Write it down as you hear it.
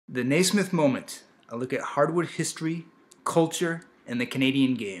The Naismith Moment, a look at hardwood history, culture, and the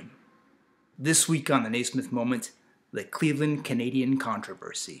Canadian game. This week on the Naismith Moment, the Cleveland Canadian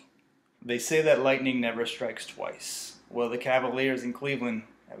controversy. They say that lightning never strikes twice. Well, the Cavaliers in Cleveland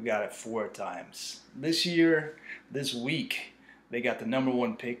have got it 4 times. This week, they got the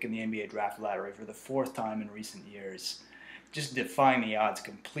 #1 pick in the NBA draft lottery for the 4th time in recent years, just defying the odds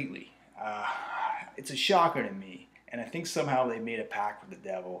completely. It's a shocker to me. And I think somehow they made a pact with the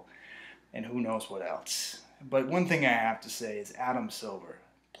devil, and who knows what else. But one thing I have to say is, Adam Silver,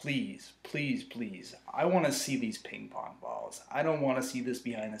 please, please, please, I want to see these ping pong balls. I don't want to see this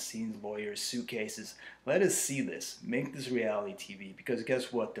behind the scenes lawyers, suitcases. Let us see this. Make this reality TV, because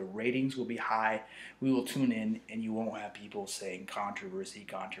guess what? The ratings will be high. We will tune in, and you won't have people saying controversy,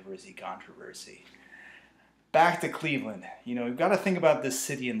 controversy, controversy. Back to Cleveland. You've got to think about this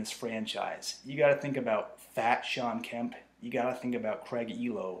city and this franchise. You got to think about fat Shawn Kemp. You got to think about Craig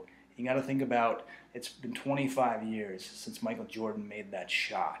Elo. You got to think about, it's been 25 years since Michael Jordan made that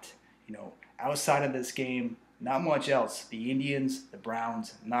shot. Outside of this game, not much else. The Indians, the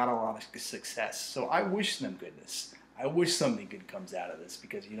Browns, not a lot of success. So I wish them goodness. I wish something good comes out of this,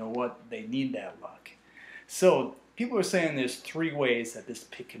 because you know what? They need that luck. So people are saying there's 3 ways that this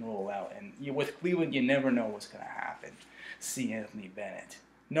pick can roll out. And with Cleveland, you never know what's going to happen. See Anthony Bennett.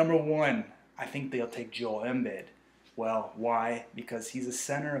 #1, I think they'll take Joel Embiid. Well, why? Because he's a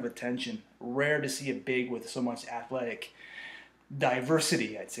center of attention. Rare to see a big with so much athletic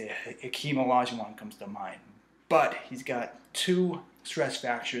diversity, I'd say. Hakeem Olajuwon comes to mind. But he's got 2 stress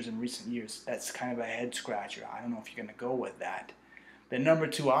fractures in recent years. That's kind of a head scratcher. I don't know if you're going to go with that. The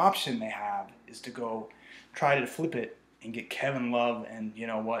 #2 option they have is to go try to flip it and get Kevin Love and,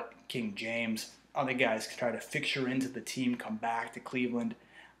 King James, other guys try to fixture into the team, come back to Cleveland.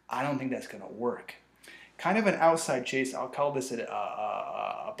 I don't think that's going to work. Kind of an outside chase. I'll call this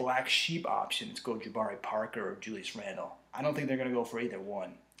a black sheep option. Let's go Jabari Parker or Julius Randle. I don't think they're going to go for either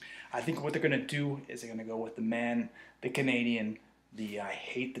one. I think what they're going to do is they're going to go with the man, the Canadian, I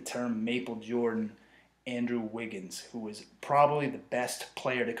hate the term Maple Jordan, Andrew Wiggins, who was probably the best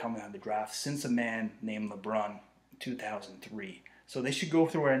player to come out of the draft since a man named LeBron in 2003. So they should go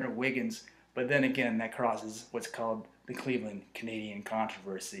through Andrew Wiggins, but then again, that crosses what's called the Cleveland Canadian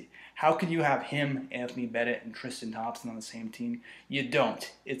controversy. How can you have him, Anthony Bennett, and Tristan Thompson on the same team? You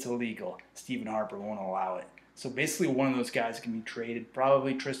don't. It's illegal. Stephen Harper won't allow it. So basically one of those guys can be traded,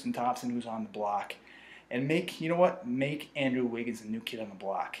 probably Tristan Thompson, who's on the block, and make Andrew Wiggins a new kid on the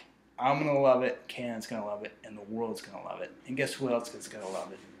block. I'm going to love it, Canon's going to love it, and the world's going to love it. And guess who else is going to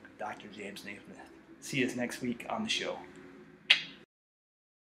love it? Dr. James Naismith. See us next week on the show.